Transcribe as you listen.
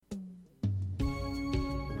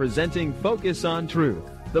presenting Focus on Truth,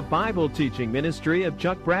 the Bible teaching ministry of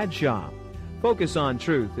Chuck Bradshaw. Focus on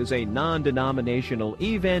Truth is a non-denominational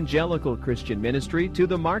evangelical Christian ministry to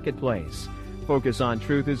the marketplace. Focus on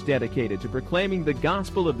Truth is dedicated to proclaiming the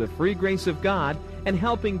gospel of the free grace of God and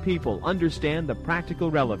helping people understand the practical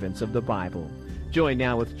relevance of the Bible. Join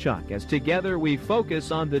now with Chuck as together we focus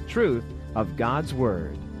on the truth of God's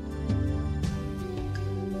Word.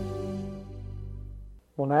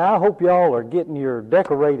 Well, now I hope y'all are getting your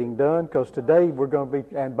decorating done, because today we're going to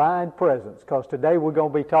be, and buying presents, because today we're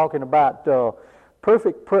going to be talking about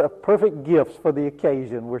perfect gifts for the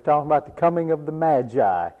occasion. We're talking about the coming of the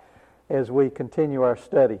Magi as we continue our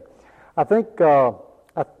study. I think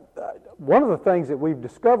one of the things that we've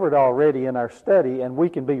discovered already in our study, and we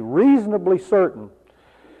can be reasonably certain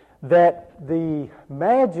that the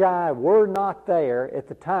Magi were not there at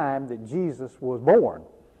the time that Jesus was born.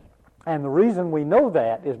 And the reason we know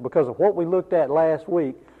that is because of what we looked at last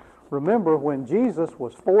week. Remember, when Jesus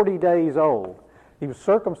was 40 days old, he was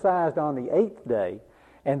circumcised on the 8th day,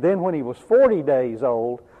 and then when he was 40 days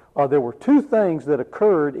old, there were two things that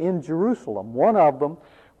occurred in Jerusalem. One of them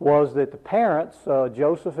was that the parents,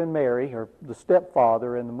 Joseph and Mary, or the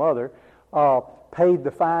stepfather and the mother, paid the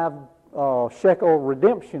 5 shekel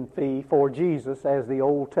redemption fee for Jesus as the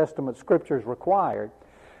Old Testament scriptures required.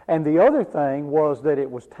 And the other thing was that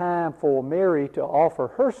it was time for Mary to offer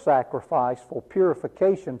her sacrifice for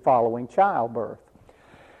purification following childbirth.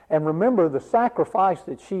 And remember, the sacrifice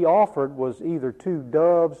that she offered was either 2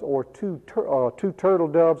 doves or two turtle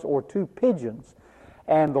doves or 2 pigeons.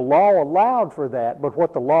 And the law allowed for that, but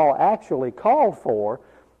what the law actually called for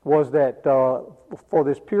was that for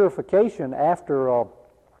this purification after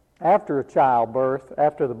childbirth,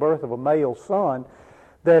 after the birth of a male son,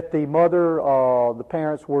 that the mother, the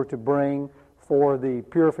parents were to bring for the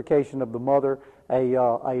purification of the mother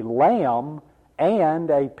a lamb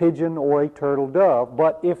and a pigeon or a turtle dove.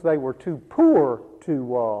 But if they were too poor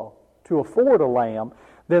to afford a lamb,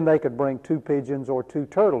 then they could bring 2 pigeons or 2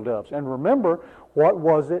 turtle doves. And remember, what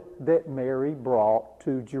was it that Mary brought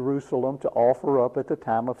to Jerusalem to offer up at the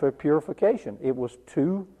time of her purification? It was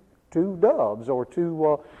two doves or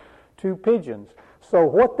two pigeons. So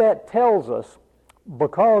what that tells us,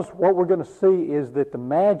 because what we're going to see is that the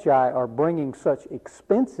Magi are bringing such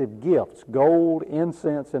expensive gifts, gold,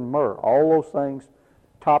 incense, and myrrh, all those things,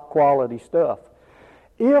 top quality stuff.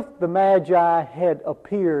 If the Magi had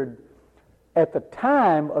appeared at the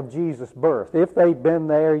time of Jesus' birth, if they'd been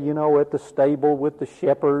there, at the stable with the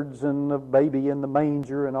shepherds and the baby in the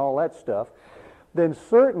manger and all that stuff, then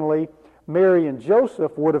certainly Mary and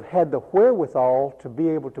Joseph would have had the wherewithal to be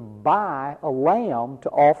able to buy a lamb to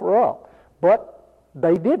offer up. But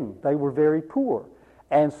they didn't. They were very poor.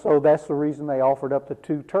 And so that's the reason they offered up the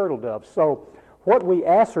 2 turtle doves. So what we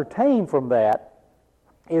ascertain from that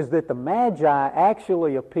is that the Magi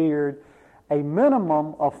actually appeared a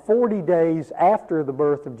minimum of 40 days after the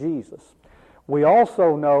birth of Jesus. We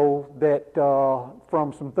also know that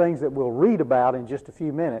from some things that we'll read about in just a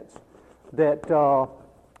few minutes, that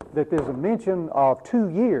there's a mention of 2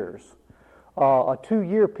 years, a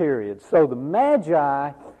 2-year period. So the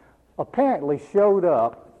Magi apparently showed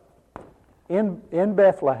up in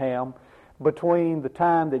Bethlehem between the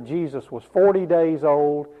time that Jesus was 40 days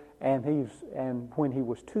old and when he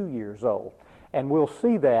was 2 years old. And we'll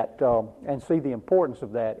see that and see the importance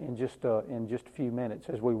of that in just a few minutes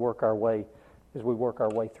as we work our way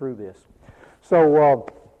through this. So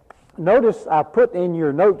notice I put in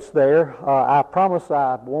your notes there. I promise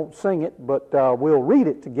I won't sing it, but we'll read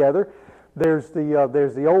it together. There's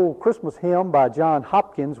the old Christmas hymn by John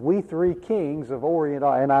Hopkins, "We Three Kings of Orient,"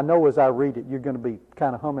 and I know as I read it, you're going to be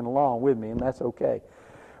kind of humming along with me, and that's okay.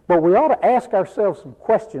 But we ought to ask ourselves some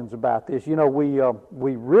questions about this.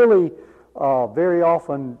 We really very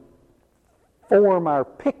often form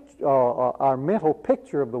our mental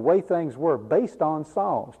picture of the way things were based on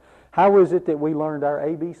songs. How is it that we learned our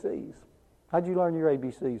ABCs? How'd you learn your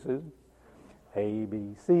ABCs, Susan? A,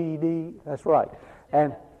 B, C, D. That's right.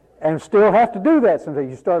 And still have to do that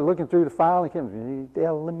sometimes. You start looking through the file and it comes,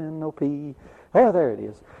 L-M-N-O-P. Oh, there it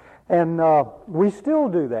is. And we still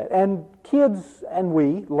do that. And kids and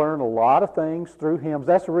we learn a lot of things through hymns.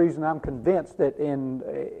 That's the reason I'm convinced that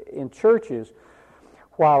in churches,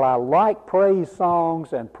 while I like praise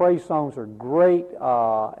songs, and praise songs are great,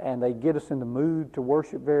 and they get us in the mood to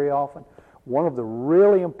worship very often, one of the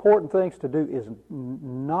really important things to do is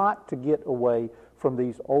not to get away from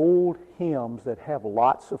these old hymns that have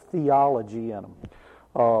lots of theology in them.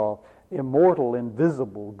 Immortal,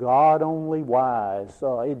 invisible, God only wise.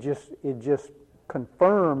 It just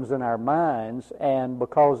confirms in our minds, and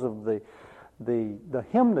because of the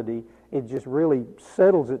hymnody, it just really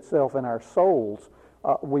settles itself in our souls.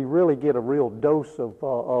 We really get a real dose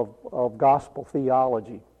of gospel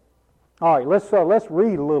theology. All right, let's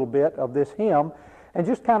read a little bit of this hymn and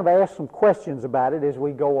just kind of ask some questions about it as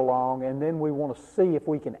we go along, and then we want to see if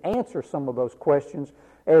we can answer some of those questions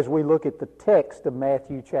as we look at the text of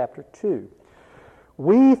Matthew chapter 2.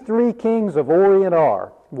 We three kings of Orient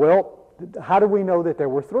are. Well, how do we know that there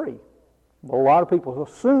were three? Well, a lot of people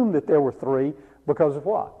assume that there were three because of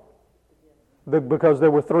what? Because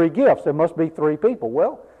there were three gifts. There must be three people.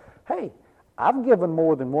 Well, hey, I've given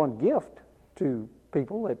more than one gift to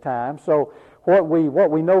people at times. So what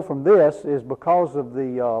we know from this is because of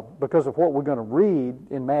what we're going to read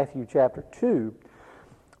in Matthew chapter 2,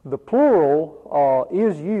 the plural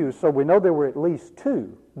is used, so we know there were at least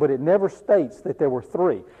two, but it never states that there were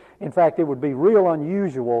three. In fact, it would be real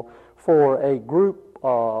unusual for a group,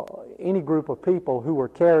 any group of people who were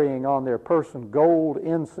carrying on their person gold,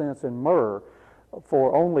 incense, and myrrh,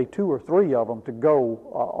 for only two or three of them to go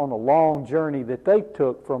on a long journey that they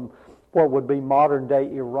took from what would be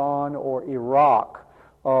modern-day Iran or Iraq,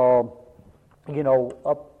 up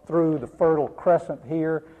through the Fertile Crescent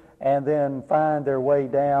here, and then find their way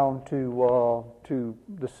down to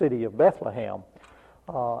the city of Bethlehem.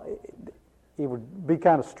 It would be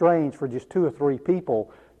kind of strange for just two or three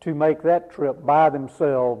people to make that trip by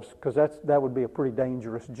themselves, because that would be a pretty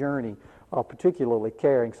dangerous journey, particularly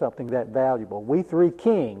carrying something that valuable. We three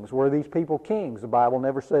kings. Were these people kings? The Bible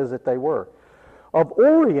never says that they were. Of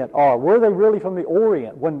Orient are. Were they really from the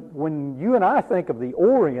Orient? When you and I think of the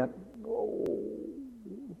Orient,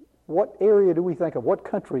 what area do we think of? What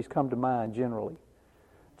countries come to mind generally?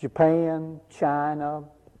 Japan, China,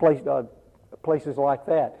 places like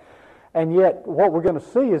that. And yet what we're going to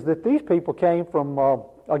see is that these people came from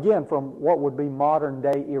what would be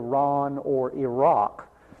modern-day Iran or Iraq.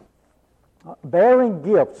 Bearing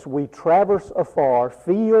gifts we traverse afar,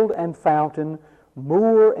 field and fountain,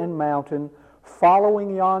 moor and mountain,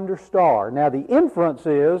 following yonder star. Now the inference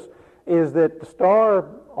is that the star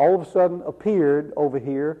all of a sudden appeared over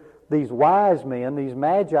here. These wise men, these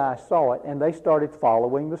Magi, saw it, and they started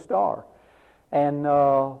following the star. And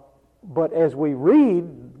but as we read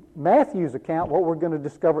Matthew's account, what we're going to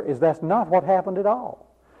discover is that's not what happened at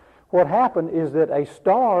all. What happened is that a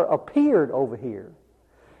star appeared over here.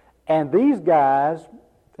 And these guys,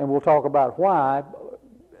 and we'll talk about why,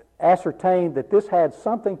 ascertained that this had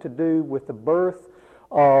something to do with the birth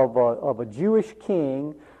of a Jewish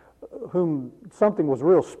king whom something was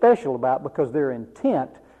real special about, because their intent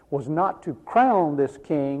was not to crown this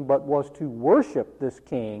king, but was to worship this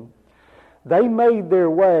king. They made their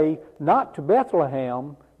way not to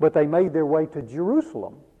Bethlehem, but they made their way to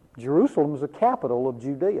Jerusalem. Jerusalem is the capital of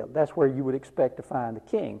Judea. That's where you would expect to find the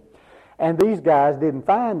king. And these guys didn't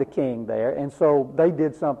find the king there, and so they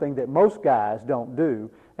did something that most guys don't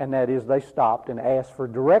do, and that is they stopped and asked for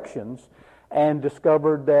directions and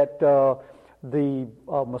discovered that the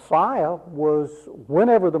Messiah was,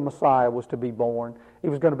 whenever the Messiah was to be born, he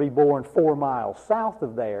was going to be born 4 miles south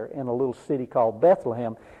of there in a little city called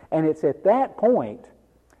Bethlehem. And it's at that point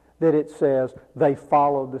that it says they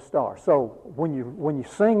followed the star. So when you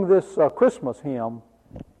sing this Christmas hymn,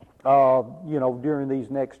 during these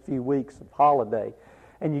next few weeks of holiday,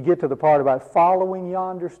 and you get to the part about following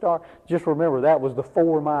yonder star, just remember that was the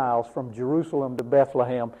 4 miles from Jerusalem to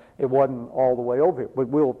Bethlehem. It wasn't all the way over here, but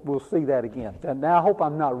we'll see that again. And now I hope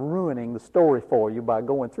I'm not ruining the story for you by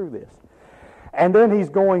going through this. And then he's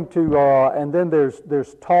going to, and then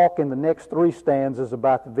there's talk in the next 3 stanzas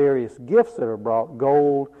about the various gifts that are brought: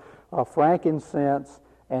 gold, frankincense,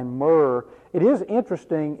 and myrrh. It is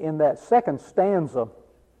interesting in that second stanza.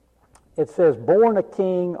 It says, "Born a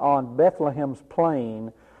king on Bethlehem's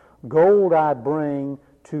plain, gold I bring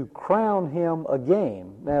to crown him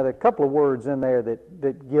again." Now, there are a couple of words in there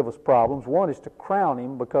that give us problems. One is to crown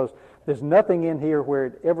him, because there's nothing in here where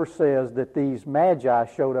it ever says that these Magi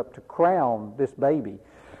showed up to crown this baby.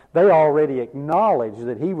 They already acknowledged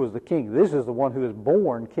that he was the king. This is the one who is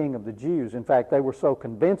born King of the Jews. In fact, they were so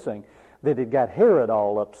convincing that it got Herod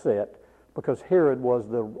all upset, because Herod was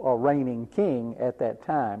the reigning king at that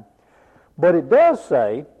time. But it does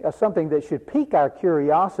say something that should pique our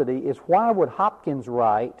curiosity is, why would Hopkins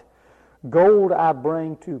write, "Gold I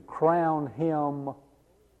bring to crown him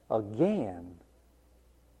again"?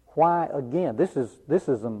 Why again? This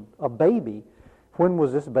is a baby. When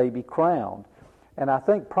was this baby crowned? And I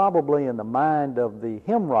think probably in the mind of the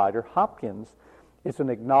hymn writer, Hopkins, it's an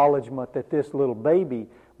acknowledgement that this little baby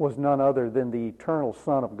was none other than the eternal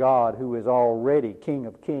Son of God, who is already King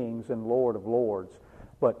of Kings and Lord of Lords.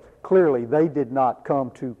 But clearly they did not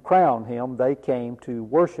come to crown him. They came to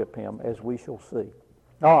worship him, as we shall see.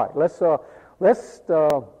 All right, let's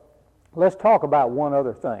talk about one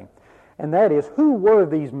other thing, and that is, who were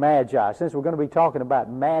these Magi? Since we're going to be talking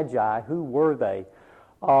about Magi, who were they?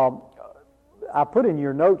 I put in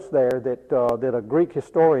your notes there that a Greek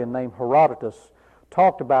historian named Herodotus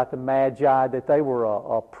talked about the Magi, that they were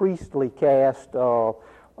a priestly caste of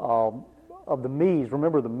the Medes.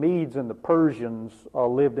 Remember, the Medes and the Persians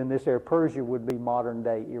lived in this area. Persia would be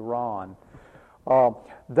modern-day Iran.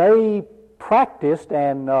 They practiced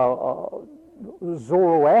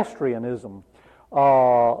Zoroastrianism.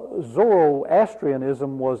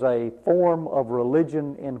 Zoroastrianism was a form of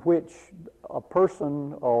religion in which a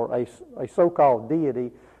person or a so-called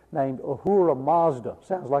deity named Ahura Mazda,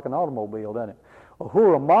 sounds like an automobile, doesn't it?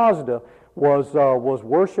 Ahura Mazda was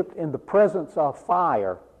worshipped in the presence of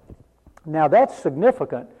fire. Now that's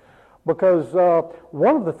significant because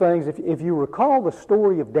one of the things, if you recall the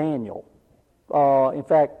story of Daniel, in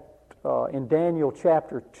fact, in Daniel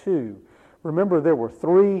chapter 2, remember there were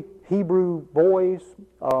 3 Hebrew boys.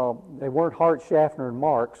 They weren't Hart, Schaffner, and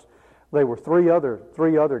Marks. They were three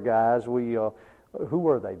other guys. Who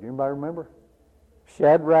were they? Do anybody remember?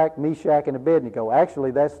 Shadrach, Meshach, and Abednego.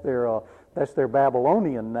 Actually, that's their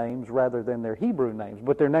Babylonian names rather than their Hebrew names,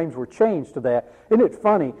 but their names were changed to that. Isn't it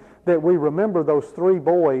funny that we remember those 3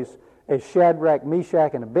 boys as Shadrach,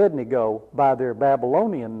 Meshach, and Abednego by their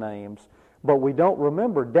Babylonian names, but we don't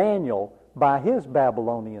remember Daniel by his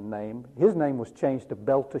Babylonian name? His name was changed to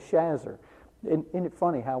Belteshazzar. Isn't it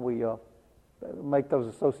funny how we make those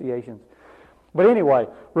associations? But anyway,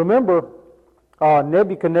 remember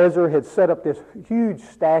Nebuchadnezzar had set up this huge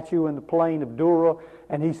statue in the plain of Dura,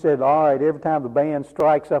 and he said, all right, every time the band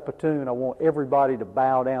strikes up a tune, I want everybody to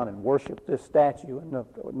bow down and worship this statue. And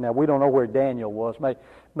now, we don't know where Daniel was.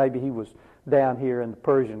 Maybe he was down here in the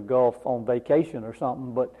Persian Gulf on vacation or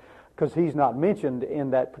something, but because he's not mentioned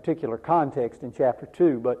in that particular context in chapter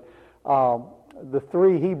 2. But the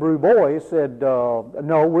 3 Hebrew boys said,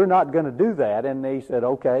 no, we're not going to do that. And they said,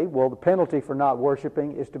 okay, well, the penalty for not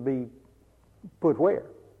worshiping is to be put where?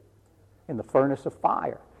 In the furnace of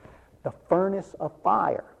fire. The furnace of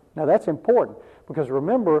fire. Now that's important because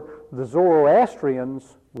remember, the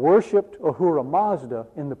Zoroastrians worshipped Ahura Mazda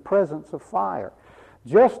in the presence of fire.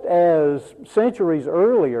 Just as centuries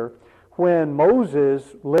earlier, when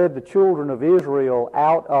Moses led the children of Israel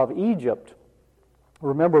out of Egypt,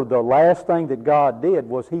 remember the last thing that God did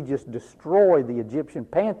was he just destroyed the Egyptian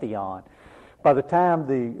pantheon. By the time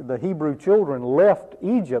the Hebrew children left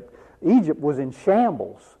Egypt, Egypt was in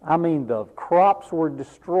shambles. I mean, the crops were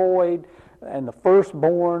destroyed, and the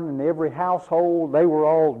firstborn in every household, they were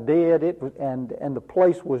all dead. And the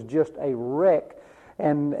place was just a wreck.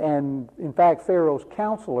 And in fact, Pharaoh's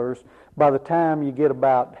counselors, by the time you get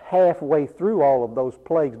about halfway through all of those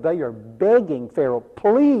plagues, they are begging Pharaoh,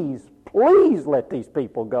 please, please let these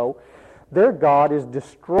people go. Their God is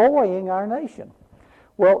destroying our nation.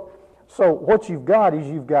 Well, so what you've got is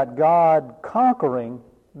you've got God conquering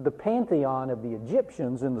the pantheon of the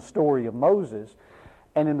Egyptians in the story of Moses,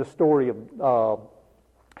 and in the story of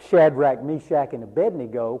Shadrach, Meshach, and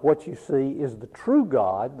Abednego, what you see is the true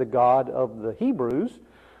God, the God of the Hebrews,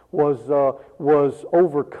 was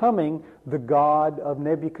overcoming the God of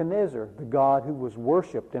Nebuchadnezzar, the God who was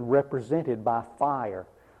worshipped and represented by fire,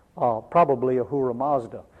 probably Ahura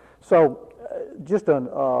Mazda. So just a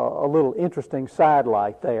little interesting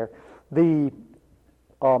sidelight there. The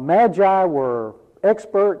Magi were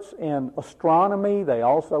experts in astronomy. They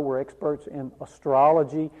also were experts in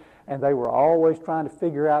astrology, and they were always trying to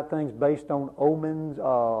figure out things based on omens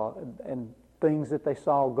and things that they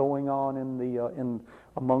saw going on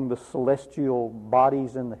among the celestial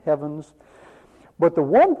bodies in the heavens. But the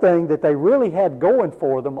one thing that they really had going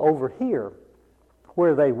for them over here,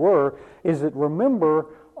 where they were, is that remember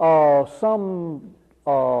some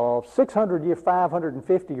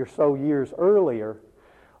 550 or so years earlier,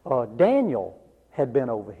 Daniel had been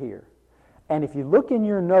over here. And if you look in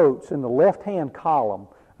your notes in the left-hand column,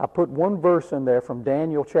 I put one verse in there from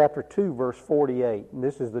Daniel chapter 2, verse 48, and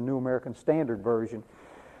this is the New American Standard Version.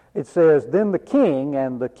 It says, then the king,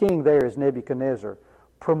 and the king there is Nebuchadnezzar,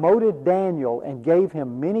 promoted Daniel and gave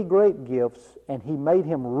him many great gifts, and he made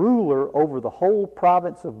him ruler over the whole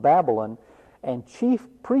province of Babylon and chief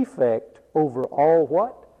prefect over all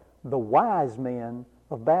what? The wise men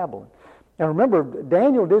of Babylon. Now remember,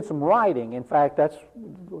 Daniel did some writing. In fact,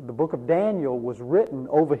 the book of Daniel was written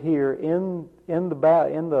over here in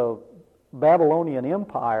the Babylonian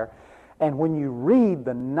Empire. And when you read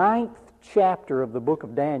the 9th chapter of the book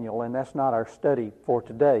of Daniel, and that's not our study for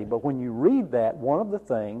today, but when you read that, one of the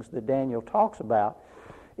things that Daniel talks about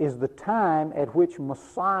is the time at which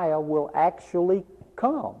Messiah will actually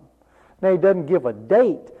come. Now, he doesn't give a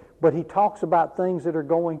date, but he talks about things that are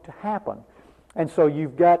going to happen. And so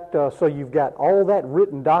you've got all that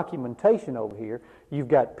written documentation over here. You've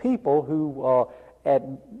got people who, at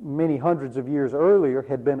many hundreds of years earlier,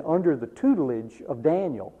 had been under the tutelage of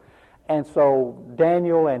Daniel. And so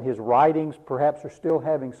Daniel and his writings perhaps are still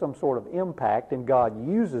having some sort of impact, and God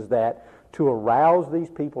uses that to arouse these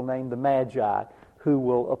people named the Magi, who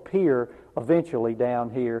will appear eventually down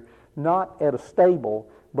here, not at a stable,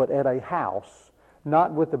 but at a house,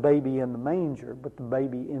 not with the baby in the manger, but the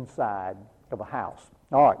baby inside of a house.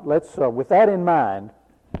 All right, let's, with that in mind,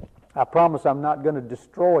 I promise I'm not going to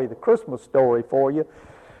destroy the Christmas story for you,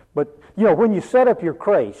 but, when you set up your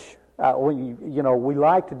creche, we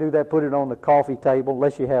like to do that, put it on the coffee table,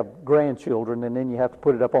 unless you have grandchildren, and then you have to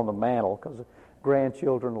put it up on the mantle, because the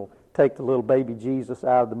grandchildren will take the little baby Jesus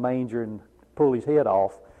out of the manger and pull his head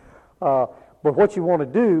off. But what you want to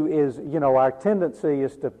do is, our tendency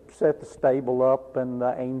is to set the stable up and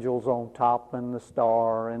the angels on top and the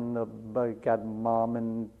star and got mom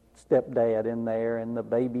and stepdad in there and the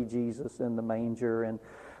baby Jesus in the manger, and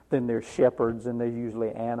then there's shepherds, and they're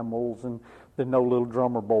usually animals, and there's no little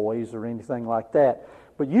drummer boys or anything like that.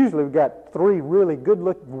 But usually we've got three really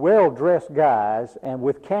good-looking, well-dressed guys, and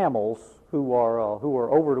with camels who are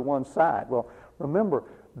over to one side. Well, remember,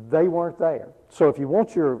 they weren't there. So if you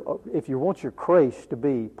want your creche to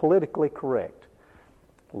be politically correct,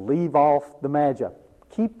 leave off the Magi.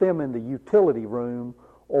 Keep them in the utility room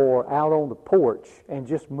or out on the porch, and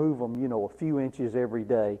just move them, a few inches every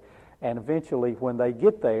day. And eventually, when they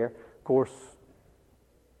get there, of course,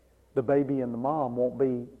 the baby and the mom won't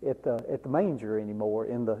be at the manger anymore,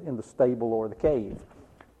 in the stable or the cave.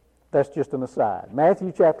 That's just an aside.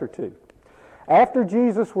 Matthew chapter 2. After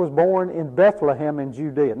Jesus was born in Bethlehem in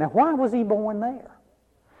Judea. Now, why was he born there?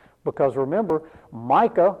 Because remember,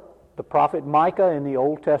 Micah, the prophet Micah in the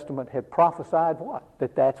Old Testament, had prophesied what?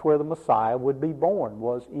 That's where the Messiah would be born,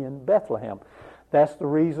 was in Bethlehem. That's the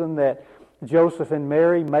reason that Joseph and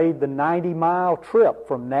Mary made the 90-mile trip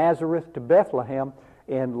from Nazareth to Bethlehem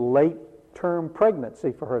in late-term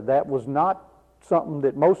pregnancy for her. That was not something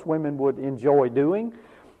that most women would enjoy doing,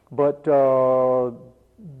 but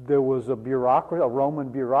there was a Roman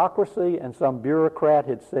bureaucracy, and some bureaucrat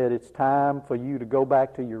had said it's time for you to go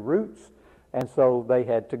back to your roots, and so they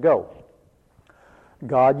had to go.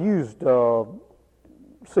 God used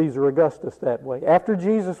Caesar Augustus that way. After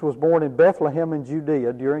Jesus was born in Bethlehem in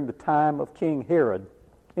Judea during the time of King Herod.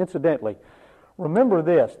 Incidentally, remember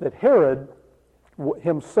this, that Herod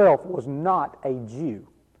himself was not a Jew.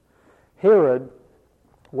 Herod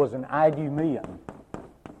was an Idumean.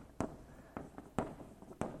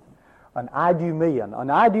 An Idumean. An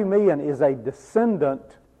Idumean is a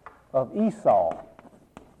descendant of Esau.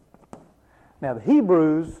 Now, the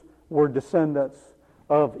Hebrews were descendants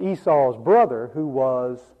of Esau's brother, who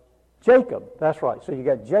was Jacob. That's right. So you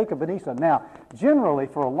got Jacob and Esau. Now, generally,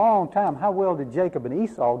 for a long time, how well did Jacob and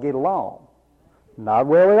Esau get along? Not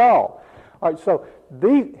well at all. All right, so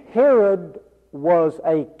Herod was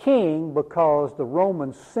a king because the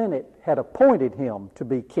Roman Senate had appointed him to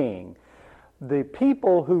be king. The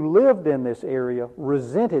people who lived in this area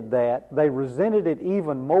resented that. They resented it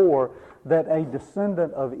even more that a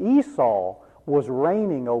descendant of Esau was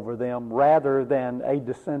reigning over them rather than a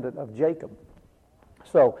descendant of Jacob.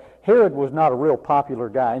 So Herod was not a real popular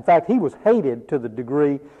guy. In fact, he was hated to the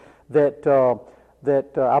degree that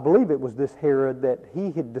I believe it was this Herod that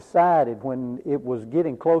he had decided when it was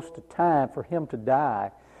getting close to time for him to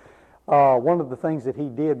die, one of the things that he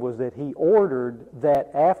did was that he ordered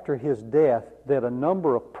that after his death that a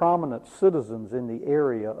number of prominent citizens in the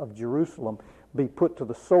area of Jerusalem be put to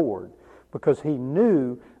the sword, because he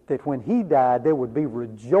knew that when he died there would be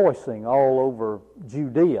rejoicing all over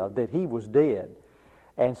Judea that he was dead.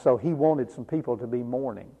 And so he wanted some people to be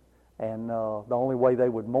mourning. And the only way they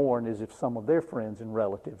would mourn is if some of their friends and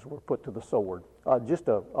relatives were put to the sword. Just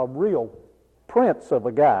a real prince of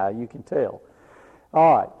a guy, you can tell.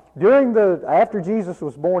 All right. After Jesus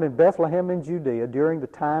was born in Bethlehem in Judea, during the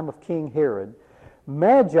time of King Herod,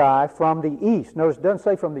 Magi from the east. Notice it doesn't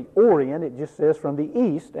say from the Orient, it just says from the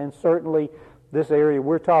east, and certainly this area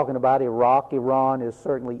we're talking about, Iraq, Iran, is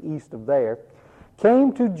certainly east of there,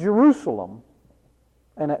 came to Jerusalem.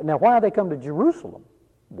 And now, why did they come to Jerusalem?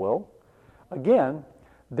 Well, again,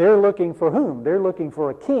 they're looking for whom? They're looking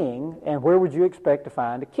for a king, and where would you expect to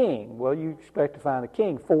find a king? Well, you expect to find a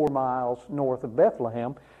king 4 miles north of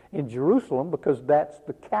Bethlehem in Jerusalem, because that's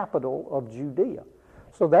the capital of Judea.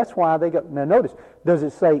 So that's why they got... Now notice, does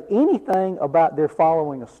it say anything about their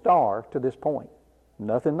following a star to this point?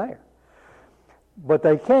 Nothing there. But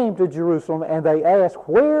they came to Jerusalem and they asked,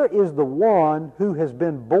 "Where is the one who has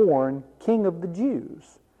been born King of the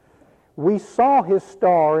Jews? We saw his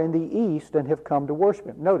star in the east and have come to worship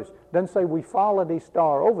him." Notice, it doesn't say we followed his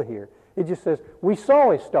star over here. It just says we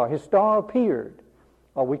saw his star. His star appeared.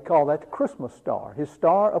 We call that the Christmas star. His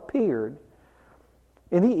star appeared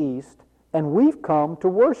in the east, and we've come to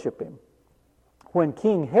worship him. When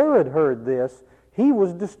King Herod heard this, he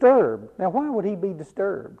was disturbed. Now, why would he be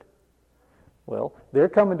disturbed? Well, they're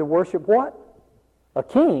coming to worship what? A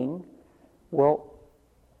king. Well,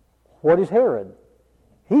 what is Herod?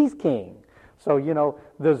 He's king. So,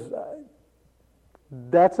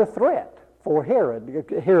 that's a threat for Herod.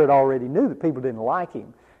 Herod already knew that people didn't like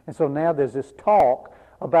him. And so now there's this talk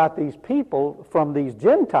about these people from these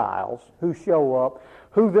Gentiles who show up,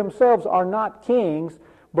 who themselves are not kings,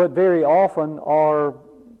 but very often are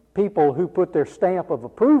people who put their stamp of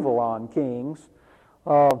approval on kings.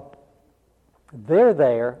 They're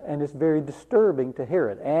there, and it's very disturbing to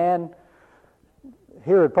Herod. And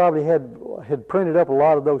Herod probably had printed up a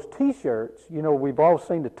lot of those T-shirts. We've all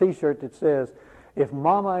seen the T-shirt that says, "If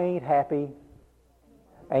Mama ain't happy,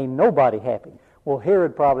 ain't nobody happy." Well,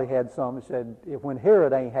 Herod probably had some that said, "When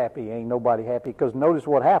Herod ain't happy, ain't nobody happy." Because notice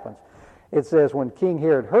what happens. It says, when King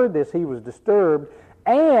Herod heard this, he was disturbed,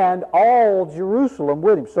 and all Jerusalem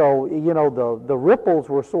with him. So, the ripples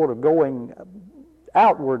were sort of going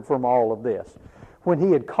outward from all of this. When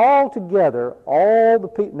he had called together all the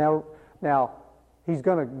people, now he's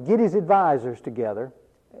going to get his advisors together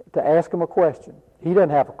to ask him a question. He doesn't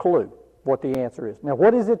have a clue what the answer is. Now,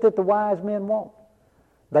 what is it that the wise men want?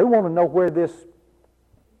 They want to know where this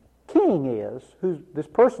king is, this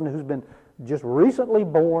person who's been just recently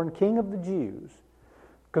born King of the Jews,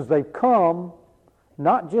 because they've come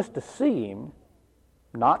not just to see him,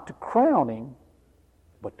 not to crown him,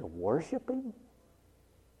 but to worship him.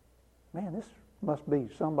 Man, this must be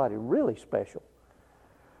somebody really special.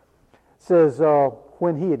 It says,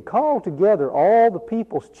 when he had called together all the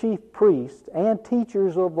people's chief priests and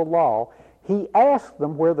teachers of the law, he asked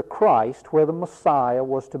them where the Christ, where the Messiah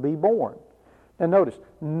was to be born. Now notice,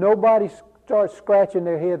 nobody starts scratching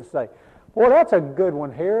their head and say, "Well, that's a good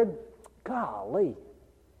one, Herod. Golly,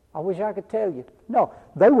 I wish I could tell you." No,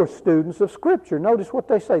 they were students of Scripture. Notice what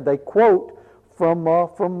they say. They quote from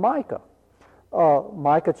Micah.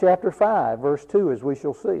 Micah chapter 5, verse 2, as we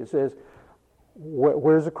shall see. It says,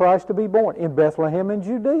 "Where's the Christ to be born? In Bethlehem in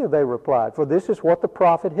Judea," they replied, "for this is what the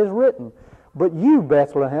prophet has written. But you,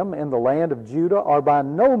 Bethlehem, in the land of Judah, are by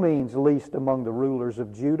no means least among the rulers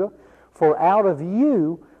of Judah, for out of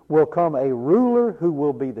you will come a ruler who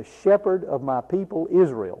will be the shepherd of my people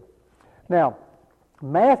Israel." Now,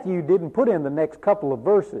 Matthew didn't put in the next couple of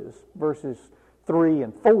verses 3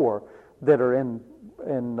 and 4 that are in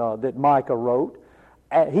that Micah wrote.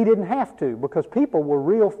 He didn't have to, because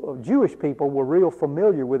Jewish people were real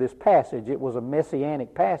familiar with this passage. It was a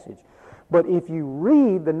messianic passage. But if you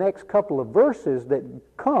read the next couple of verses that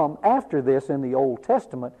come after this in the Old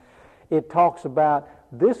Testament, it talks about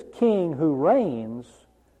this king who reigns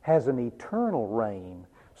has an eternal reign.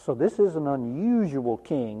 So this is an unusual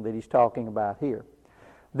king that he's talking about here.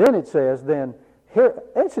 Then it says,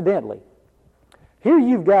 incidentally, here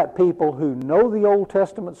you've got people who know the Old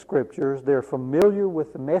Testament Scriptures. They're familiar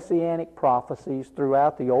with the messianic prophecies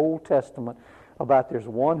throughout the Old Testament about there's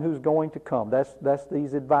one who's going to come. That's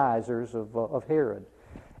these advisors of Herod.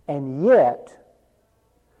 And yet,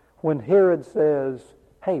 when Herod says,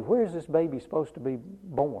 "Hey, where's this baby supposed to be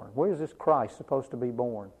born? Where's this Christ supposed to be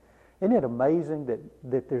born?" Isn't it amazing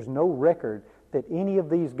that there's no record that any of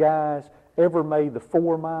these guys ever made the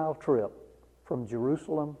 4-mile trip from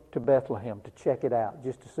Jerusalem to Bethlehem to check it out,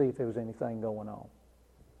 just to see if there was anything going on?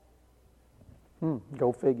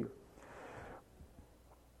 Go figure.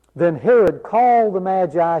 Then Herod called the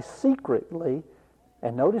Magi secretly,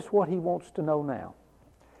 and notice what he wants to know now.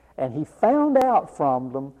 And he found out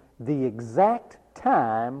from them the exact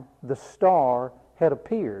time the star had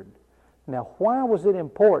appeared. Now, why was it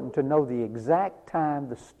important to know the exact time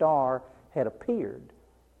the star had appeared?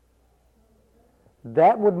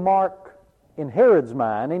 That would mark, in Herod's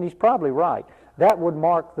mind, and he's probably right, that would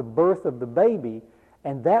mark the birth of the baby,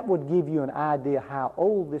 and that would give you an idea how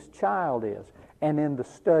old this child is. And in the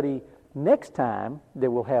study next time that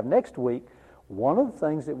we'll have next week, one of the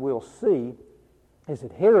things that we'll see is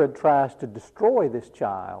that Herod tries to destroy this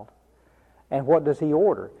child. And what does he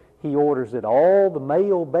order? He orders that all the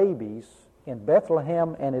male babies in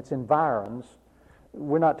Bethlehem and its environs,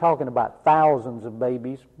 we're not talking about thousands of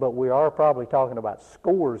babies, but we are probably talking about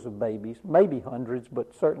scores of babies, maybe hundreds,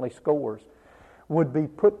 but certainly scores, would be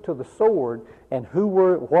put to the sword. And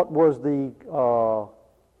what was the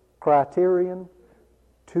criterion?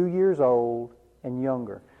 2 years old and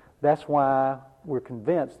younger. That's why we're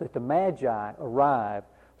convinced that the Magi arrived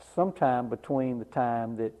sometime between the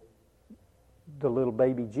time that the little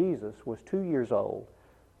baby Jesus was 2 years old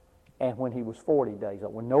and when he was 40 days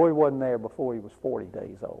old. We know he wasn't there before he was 40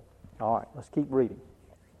 days old. All right, let's keep reading.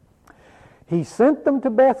 He sent them to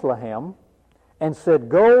Bethlehem and said,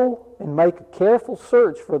 "Go and make a careful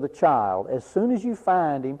search for the child. As soon as you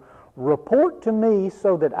find him, report to me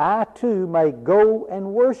so that I too may go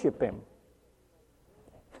and worship him."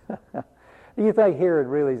 Do you think Herod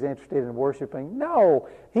really is interested in worshiping? No,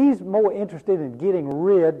 he's more interested in getting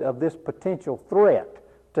rid of this potential threat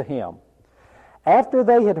to him. After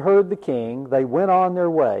they had heard the king, they went on their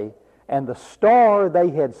way, and the star they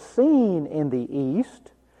had seen in the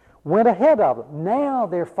east went ahead of them. Now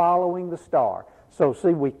they're following the star. So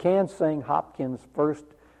see, we can sing Hopkins' first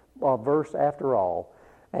verse after all,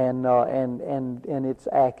 and it's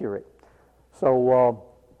accurate. So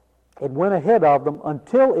it went ahead of them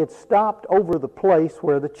until it stopped over the place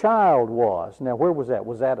where the child was. Now, where was that?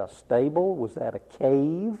 Was that a stable? Was that a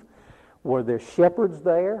cave? Were there shepherds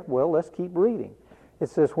there? Well, let's keep reading. It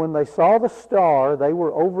says, when they saw the star, they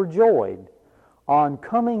were overjoyed. On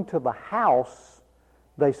coming to the house,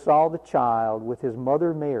 they saw the child with his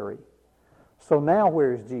mother Mary. So now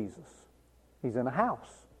where's Jesus? He's in a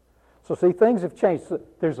house. So see, things have changed. So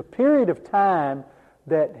there's a period of time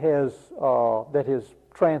that has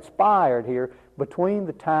transpired here between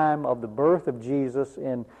the time of the birth of Jesus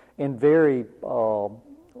in very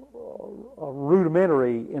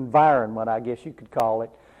rudimentary environment, I guess you could call it,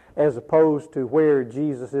 as opposed to where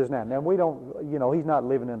Jesus is now. Now, we don't, he's not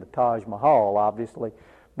living in the Taj Mahal, obviously,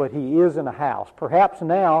 but he is in a house. Perhaps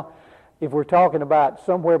now, if we're talking about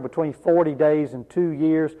somewhere between 40 days and 2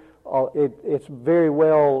 years, it's very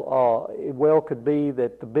well, it well could be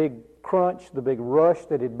that the big crunch, the big rush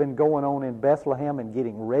that had been going on in Bethlehem and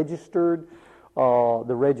getting registered,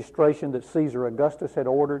 the registration that Caesar Augustus had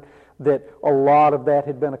ordered, that a lot of that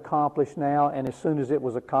had been accomplished now, and as soon as it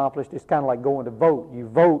was accomplished, it's kind of like going to vote. You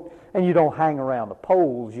vote, and you don't hang around the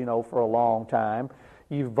polls, for a long time.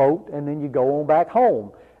 You vote, and then you go on back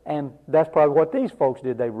home. And that's probably what these folks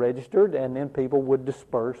did. They registered, and then people would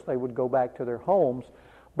disperse. They would go back to their homes.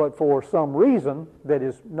 But for some reason that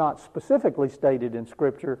is not specifically stated in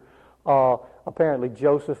Scripture, apparently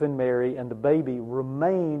Joseph and Mary and the baby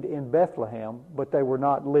remained in Bethlehem, but they were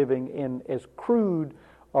not living in as crude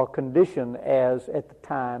a condition as at the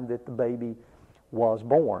time that the baby was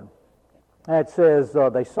born. And it says,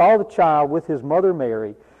 they saw the child with his mother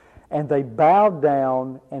Mary, and they bowed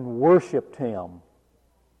down and worshiped him.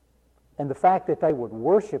 And the fact that they would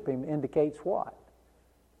worship him indicates what?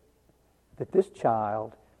 That this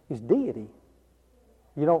child is deity.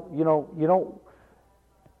 You don't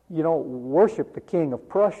worship the king of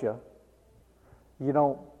Prussia. You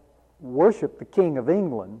don't worship the king of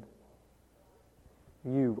England.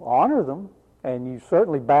 You honor them, and you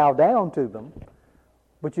certainly bow down to them,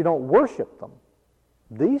 but you don't worship them.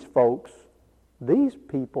 These folks, these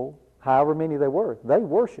people, however many they were, they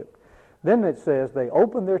worshiped. Then it says they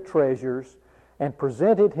opened their treasures and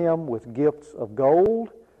presented him with gifts of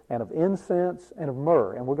gold and of incense and of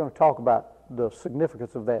myrrh. And we're going to talk about the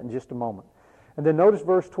significance of that in just a moment. And then notice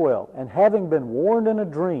verse 12. And having been warned in a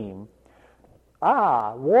dream,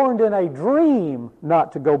 warned in a dream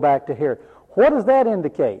not to go back to Herod. What does that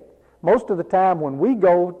indicate? Most of the time when we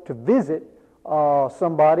go to visit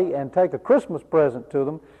somebody and take a Christmas present to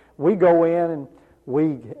them, we go in and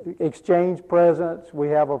we exchange presents. We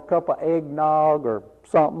have a cup of eggnog or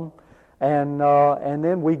something, and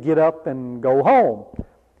then we get up and go home.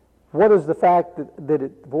 What is the fact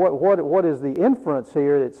what is the inference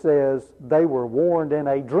here that says they were warned in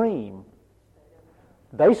a dream?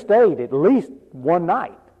 They stayed at least one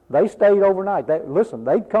night. They stayed overnight.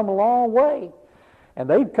 They'd come a long way, and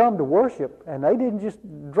they'd come to worship, and they didn't just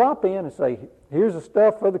drop in and say, "Here's the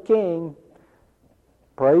stuff for the king.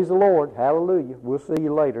 Praise the Lord. Hallelujah. We'll see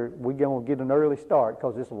you later. We're going to get an early start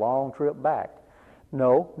because it's a long trip back."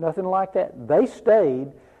 No, nothing like that. They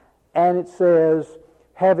stayed, and it says,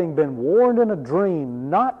 having been warned in a dream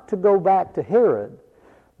not to go back to Herod,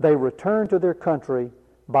 they returned to their country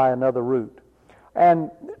by another route.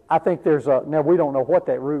 And I think now we don't know what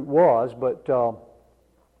that route was, but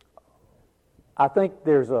I think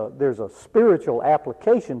there's a spiritual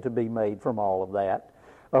application to be made from all of that,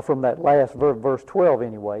 from that last verse 12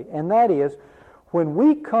 anyway, and that is when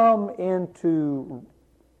we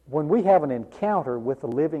have an encounter with the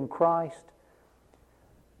living Christ,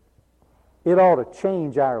 it ought to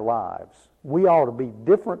change our lives. We ought to be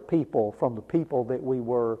different people from the people that we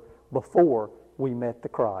were before we met the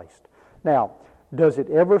Christ. Now, Does it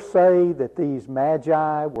ever say that these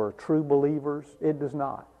Magi were true believers? It does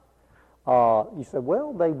not. You say,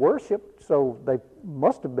 well, they worshiped, so they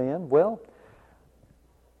must have been. Well,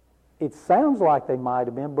 it sounds like they might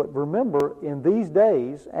have been, but remember, in these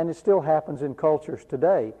days, and it still happens in cultures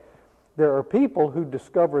today, there are people who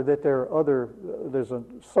discover that there's a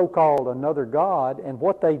so-called another God, and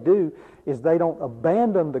what they do is they don't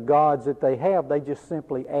abandon the gods that they have. They just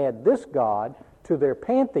simply add this God to their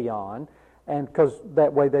pantheon, and because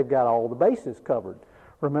that way they've got all the bases covered.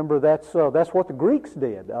 Remember, that's what the Greeks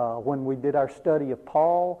did. When we did our study of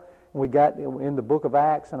Paul, we got in the book of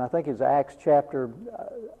Acts, and I think it was Acts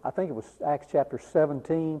chapter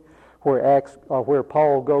 17, where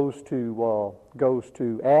Paul goes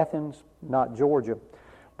to Athens, not Georgia,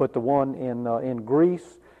 but the one in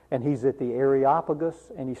Greece, and he's at the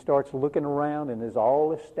Areopagus, and he starts looking around, and there's all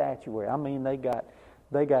this statuary. I mean, they got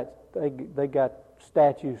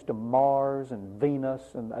statues to Mars and Venus,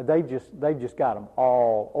 and they've just got them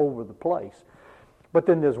all over the place. But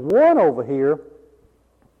then there's one over here,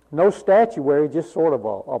 no statuary, just sort of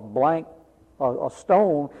a blank a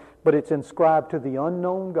stone, but it's inscribed to the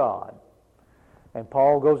unknown God. And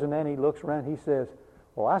Paul goes in there and he looks around, he says,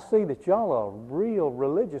 well, I see that y'all are a real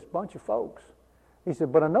religious bunch of folks. He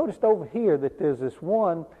said, but I noticed over here that there's this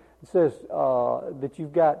one that says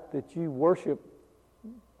that you worship,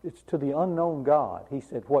 it's to the unknown God. He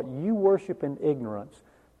said, what you worship in ignorance,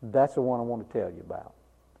 that's the one I want to tell you about.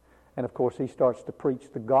 And of course, he starts to preach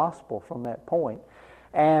the gospel from that point.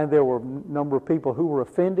 And there were a number of people who were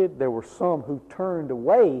offended. There were some who turned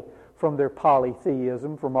away from their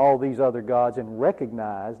polytheism, from all these other gods, and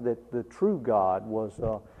recognized that the true God was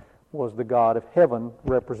the God of heaven,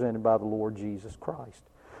 represented by the Lord Jesus Christ.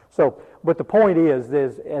 So, but the point is,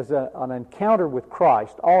 an encounter with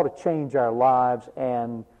Christ ought to change our lives,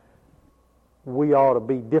 and we ought to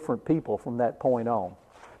be different people from that point on.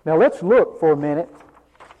 Now let's look for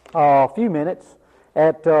a few minutes,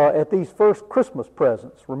 at these first Christmas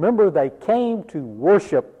presents. Remember, they came to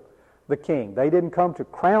worship the King. They didn't come to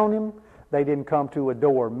crown Him. They didn't come to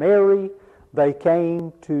adore Mary. They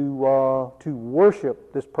came to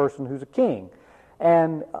worship this person who's a king.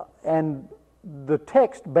 And the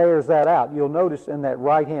text bears that out. You'll notice in that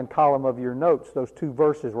right-hand column of your notes, those two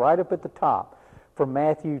verses right up at the top, from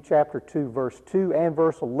Matthew chapter 2, verse 2 and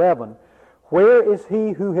verse 11. Where is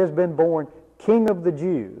he who has been born King of the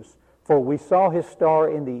Jews? For we saw his star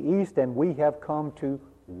in the east, and we have come to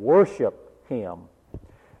worship him.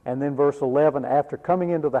 And then verse 11, after coming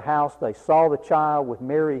into the house, they saw the child with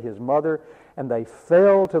Mary, his mother, and they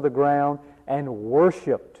fell to the ground and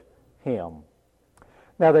worshiped him.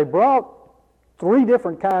 Now, they brought three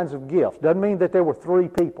different kinds of gifts. Doesn't mean that there were three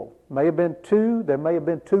people. May have been two, there may have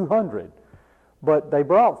been 200. But they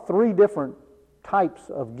brought three different types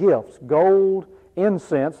of gifts: gold,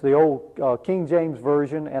 incense, the old King James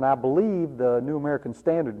Version, and I believe the New American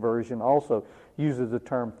Standard Version also uses the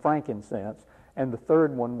term frankincense, and the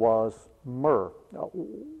third one was myrrh.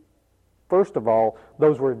 First of all,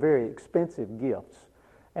 those were very expensive gifts,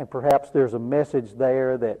 and perhaps there's a message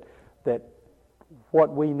there that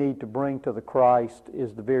what we need to bring to the Christ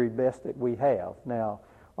is the very best that we have. Now,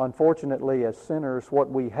 unfortunately, as sinners, what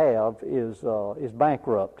we have is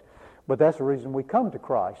bankrupt. But that's the reason we come to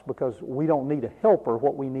Christ, because we don't need a helper.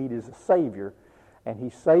 What we need is a Savior. And He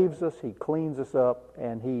saves us, He cleans us up,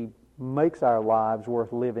 and He makes our lives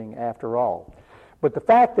worth living after all. But the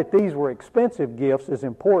fact that these were expensive gifts is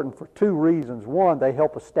important for two reasons. One, they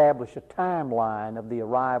help establish a timeline of the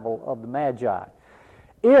arrival of the Magi.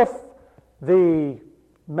 If the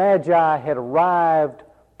Magi had arrived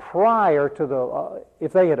prior to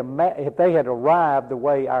if they had arrived the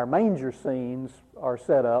way our manger scenes are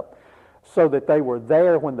set up, so that they were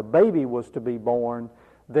there when the baby was to be born,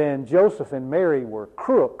 then Joseph and Mary were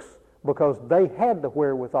crooks, because they had the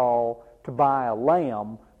wherewithal to buy a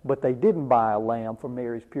lamb, but they didn't buy a lamb for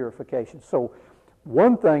Mary's purification. So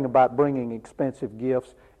one thing about bringing expensive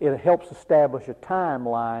gifts, it helps establish a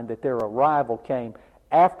timeline that their arrival came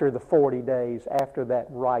after the 40 days after that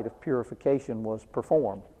rite of purification was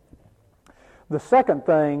performed. The second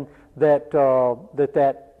thing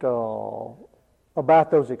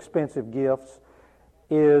about those expensive gifts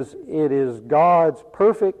is it is God's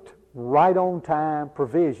perfect, right-on-time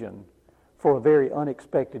provision for a very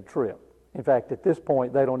unexpected trip. In fact, at this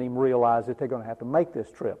point, they don't even realize that they're going to have to make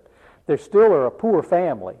this trip. They still are a poor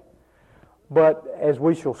family, but as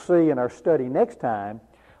we shall see in our study next time,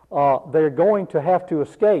 they're going to have to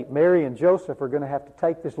escape. Mary and Joseph are going to have to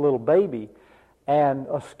take this little baby and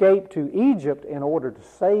escape to Egypt in order to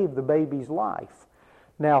save the baby's life.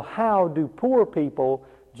 Now, how do poor people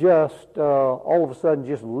just all of a sudden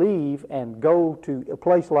just leave and go to a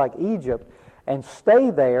place like Egypt and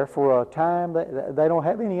stay there for a time that they don't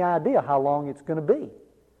have any idea how long it's going to be.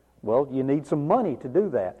 Well, you need some money to do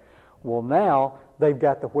that. Well, now they've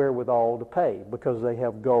got the wherewithal to pay because they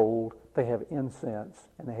have gold, they have incense,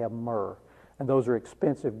 and they have myrrh. And those are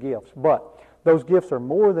expensive gifts. But those gifts are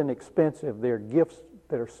more than expensive. They're gifts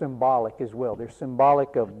that are symbolic as well. They're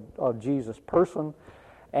symbolic of Jesus' person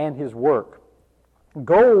and his work.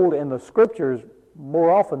 Gold in the Scriptures,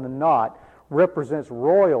 more often than not, represents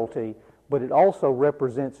royalty, but it also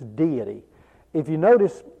represents deity. If you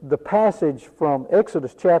notice the passage from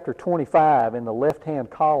Exodus chapter 25 in the left-hand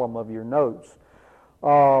column of your notes,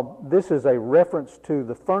 this is a reference to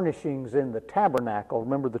the furnishings in the tabernacle.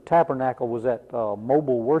 Remember, the tabernacle was that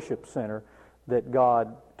mobile worship center that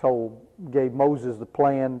God gave Moses the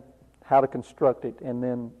plan how to construct it, and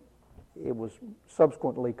then it was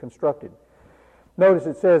subsequently constructed. Notice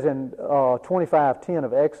it says in 25:10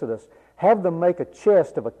 of Exodus, have them make a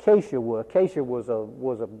chest of acacia wood. Acacia was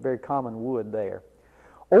a very common wood there.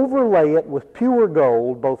 Overlay it with pure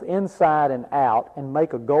gold, both inside and out, and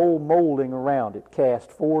make a gold molding around it.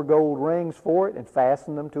 Cast 4 gold rings for it and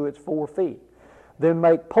fasten them to its 4 feet. Then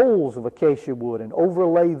make poles of acacia wood and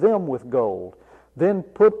overlay them with gold. Then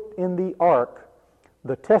put in the ark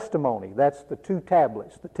the testimony. That's the 2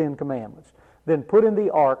 tablets, the 10 commandments. Then put in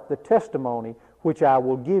the ark the testimony which I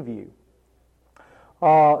will give you.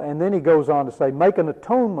 And then he goes on to say, make an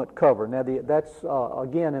atonement cover. Now, that's,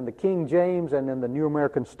 again, in the King James and in the New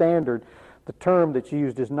American Standard, the term that's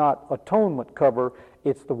used is not atonement cover,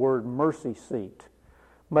 it's the word mercy seat.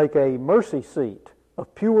 Make a mercy seat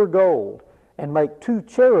of pure gold, and make 2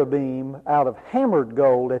 cherubim out of hammered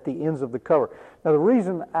gold at the ends of the cover. Now, the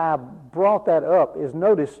reason I brought that up is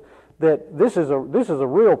notice that this is a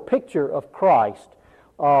real picture of Christ,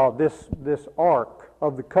 this ark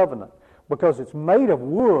of the covenant. Because it's made of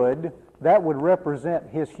wood, that would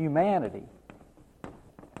represent his humanity.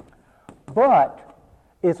 But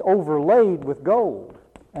it's overlaid with gold,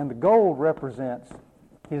 and the gold represents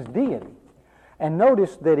his deity. And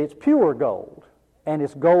notice that it's pure gold, and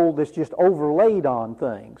it's gold that's just overlaid on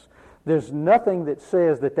things. There's nothing that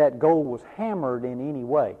says that gold was hammered in any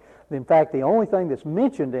way. In fact, the only thing that's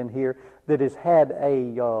mentioned in here that has had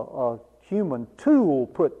a human tool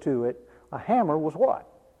put to it, a hammer, was what?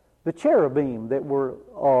 The cherubim that were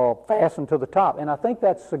fastened to the top. And I think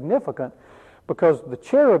that's significant because the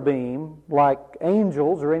cherubim, like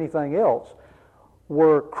angels or anything else,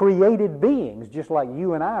 were created beings, just like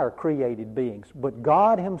you and I are created beings. But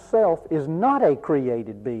God himself is not a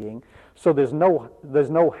created being, so there's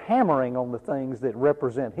no hammering on the things that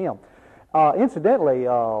represent him. Incidentally,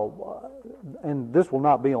 and this will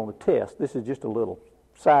not be on the test, this is just a little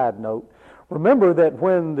side note. Remember that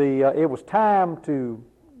when it was time to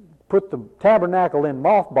put the tabernacle in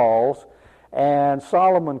mothballs, and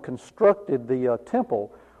Solomon constructed the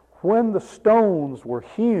temple, when the stones were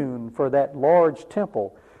hewn for that large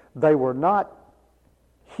temple, they were not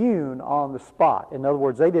hewn on the spot. In other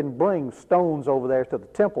words, they didn't bring stones over there to the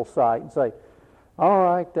temple site and say, all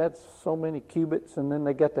right, that's so many cubits, and then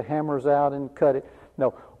they got the hammers out and cut it.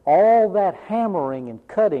 No, all that hammering and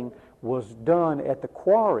cutting was done at the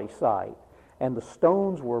quarry site. And the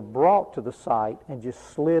stones were brought to the site and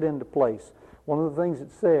just slid into place. One of the things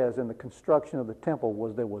it says in the construction of the temple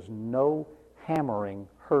was there was no hammering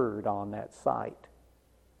heard on that site.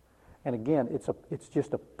 And again, it's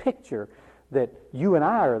just a picture that you and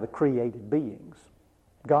I are the created beings.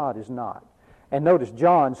 God is not. And notice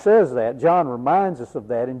John says that. John reminds us of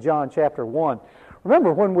that in John chapter 1.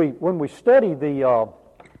 Remember when we study the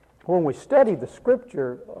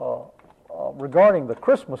Scripture regarding the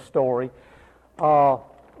Christmas story,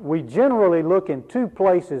 we generally look in 2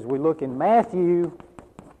 places. We look in Matthew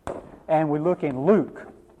and we look in Luke,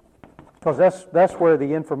 because that's where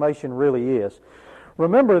the information really is.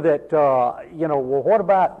 Remember that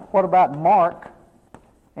what about Mark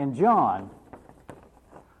and John?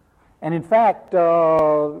 And in fact,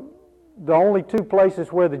 the only 2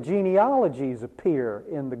 places where the genealogies appear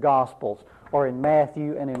in the Gospels are in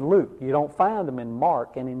Matthew and in Luke. You don't find them in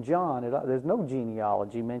Mark and in John. There's no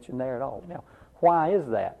genealogy mentioned there at all. Now, why is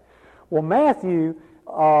that? Well, Matthew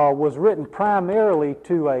was written primarily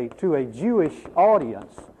to a Jewish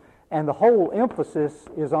audience, and the whole emphasis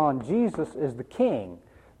is on Jesus as the King,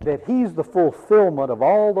 that he's the fulfillment of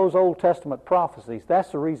all those Old Testament prophecies. That's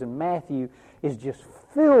the reason Matthew is just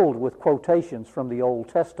filled with quotations from the Old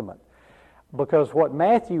Testament. Because what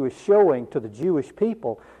Matthew is showing to the Jewish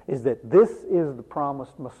people is that this is the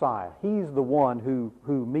promised Messiah. He's the one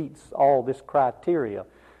who meets all this criteria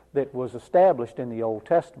that was established in the Old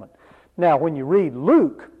Testament. Now, when you read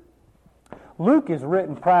Luke, Luke is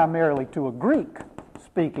written primarily to a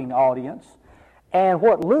Greek-speaking audience, and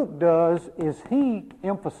what Luke does is he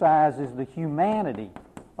emphasizes the humanity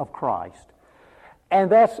of Christ.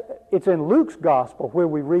 And it's in Luke's gospel where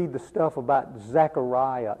we read the stuff about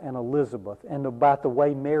Zechariah and Elizabeth and about the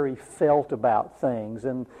way Mary felt about things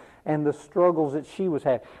and the struggles that she was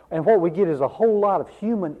having. And what we get is a whole lot of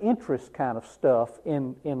human interest kind of stuff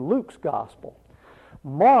in Luke's gospel.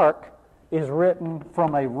 Mark is written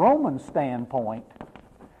from a Roman standpoint,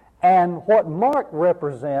 and what Mark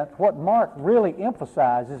really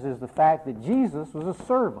emphasizes is the fact that Jesus was a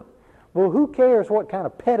servant. Well, who cares what kind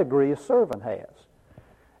of pedigree a servant has?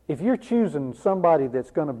 If you're choosing somebody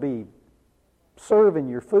that's going to be serving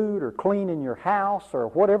your food or cleaning your house or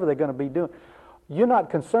whatever they're going to be doing, you're not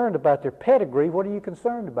concerned about their pedigree. What are you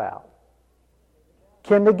concerned about?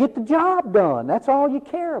 Can they get the job done? That's all you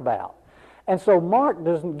care about. And so Mark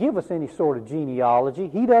doesn't give us any sort of genealogy.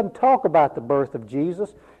 He doesn't talk about the birth of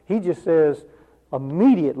Jesus. He just says,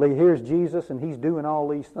 immediately, here's Jesus, and he's doing all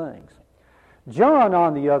these things. John,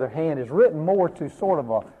 on the other hand, is written more to sort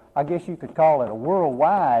of I guess you could call it a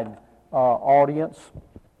worldwide audience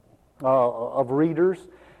of readers.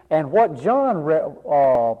 And what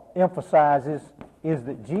John emphasizes is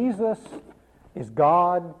that Jesus is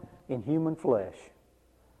God in human flesh.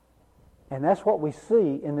 And that's what we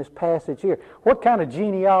see in this passage here. What kind of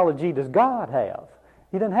genealogy does God have?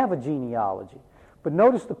 He doesn't have a genealogy. But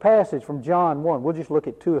notice the passage from John 1. We'll just look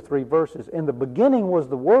at 2 or 3 verses. In the beginning was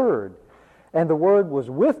the Word, and the Word was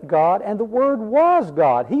with God, and the Word was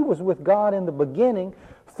God. He was with God in the beginning.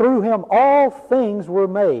 Through Him all things were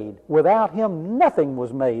made. Without Him nothing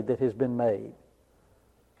was made that has been made.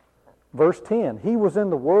 Verse 10, He was in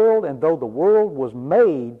the world, and though the world was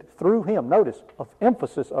made through Him. Notice,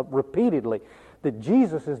 emphasis repeatedly that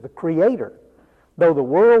Jesus is the Creator. Though the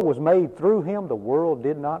world was made through Him, the world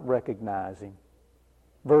did not recognize Him.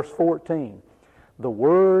 Verse 14, the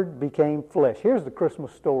Word became flesh. Here's the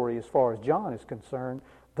Christmas story as far as John is concerned.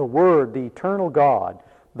 The Word, the eternal God,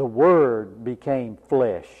 the Word became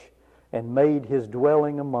flesh and made His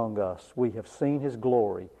dwelling among us. We have seen His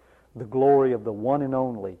glory, the glory of the one and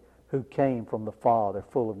only who came from the Father,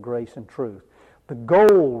 full of grace and truth. The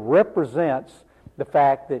goal represents the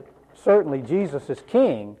fact that certainly Jesus is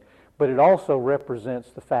King, but it also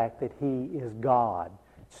represents the fact that He is God.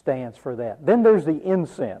 Stands for that. Then there's the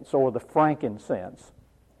incense or the frankincense,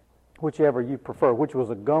 whichever you prefer, which was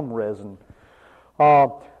a gum resin.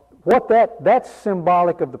 That's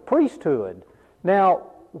symbolic of the priesthood. Now,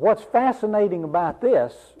 what's fascinating about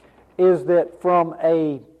this is that from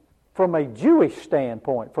a Jewish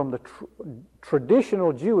standpoint, from the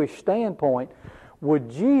traditional Jewish standpoint, would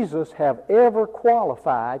Jesus have ever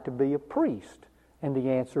qualified to be a priest? And the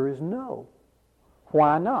answer is no.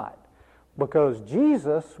 Why not? Because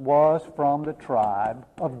Jesus was from the tribe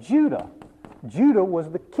of Judah. Judah was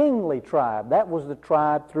the kingly tribe. That was the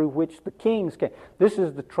tribe through which the kings came. This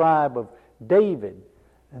is the tribe of David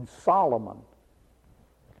and Solomon.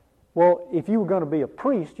 Well, if you were going to be a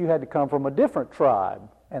priest, you had to come from a different tribe,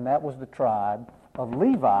 and that was the tribe of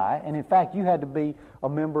Levi. And in fact, you had to be a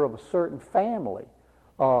member of a certain family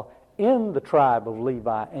in the tribe of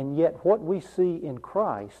Levi. And yet what we see in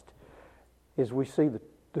Christ is we see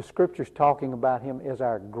the Scriptures talking about Him as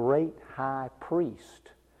our great high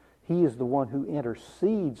priest. He is the one who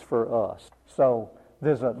intercedes for us. So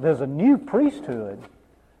there's a new priesthood,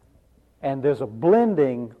 and there's a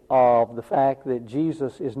blending of the fact that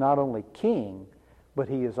Jesus is not only king, but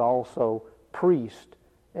He is also priest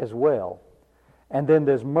as well. And then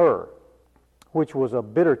there's myrrh, which was a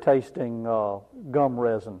bitter-tasting gum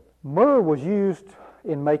resin. Myrrh was used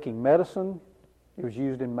in making medicine. It was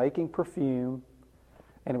used in making perfume.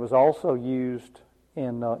 And it was also used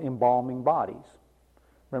in embalming bodies.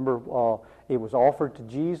 Remember, it was offered to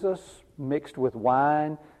Jesus mixed with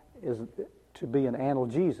wine to be an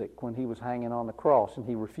analgesic when He was hanging on the cross, and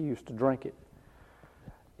He refused to drink it.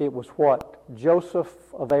 It was what Joseph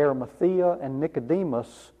of Arimathea and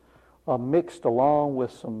Nicodemus mixed along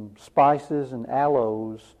with some spices and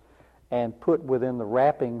aloes and put within the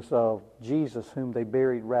wrappings of Jesus, whom they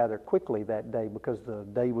buried rather quickly that day because the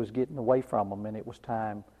day was getting away from them and it was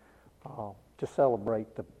time to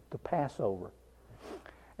celebrate the Passover.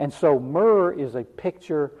 And so myrrh is a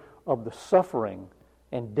picture of the suffering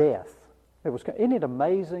and death. Isn't it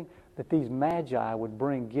amazing that these Magi would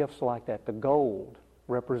bring gifts like that? The gold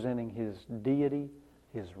representing His deity,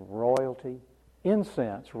 His royalty.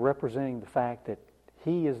 Incense representing the fact that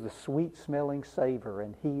He is the sweet-smelling savor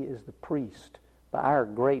and He is the priest, our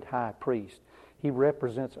great high priest. He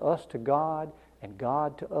represents us to God and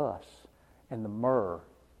God to us. And the myrrh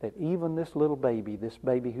that even this little baby, this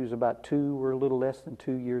baby who's about 2 or a little less than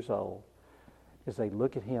 2 years old, as they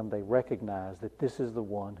look at him, they recognize that this is the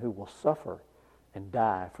one who will suffer and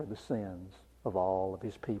die for the sins of all of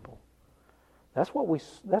his people. That's what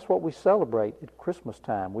we celebrate at Christmas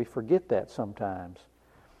time. We forget that sometimes.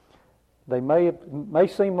 They may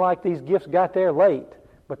seem like these gifts got there late,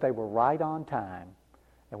 but they were right on time.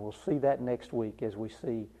 And we'll see that next week as we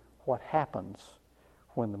see what happens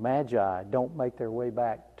when the Magi don't make their way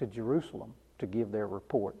back to Jerusalem to give their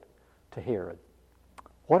report to Herod.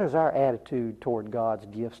 What is our attitude toward God's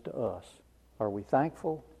gifts to us? Are we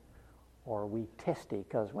thankful, or are we testy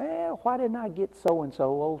because, well, why didn't I get so-and-so?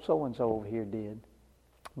 Old so-and-so over here did.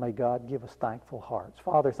 May God give us thankful hearts.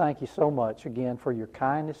 Father, thank you so much again for your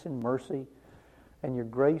kindness and mercy and your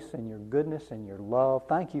grace and your goodness and your love.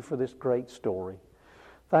 Thank you for this great story.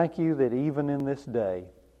 Thank you that even in this day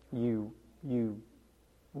you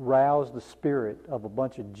rouse the spirit of a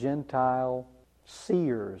bunch of Gentile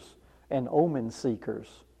seers and omen seekers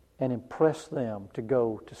and impress them to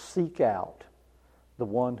go to seek out the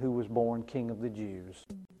one who was born King of the Jews.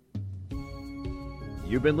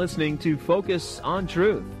 You've been listening to Focus on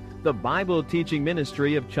Truth, the Bible teaching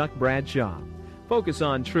ministry of Chuck Bradshaw. Focus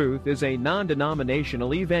on Truth is a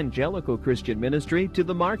non-denominational evangelical Christian ministry to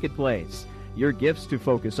the marketplace. Your gifts to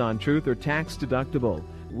Focus on Truth are tax deductible.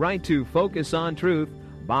 Write to Focus on Truth,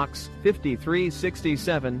 Box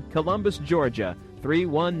 5367, Columbus, Georgia,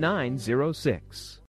 31906.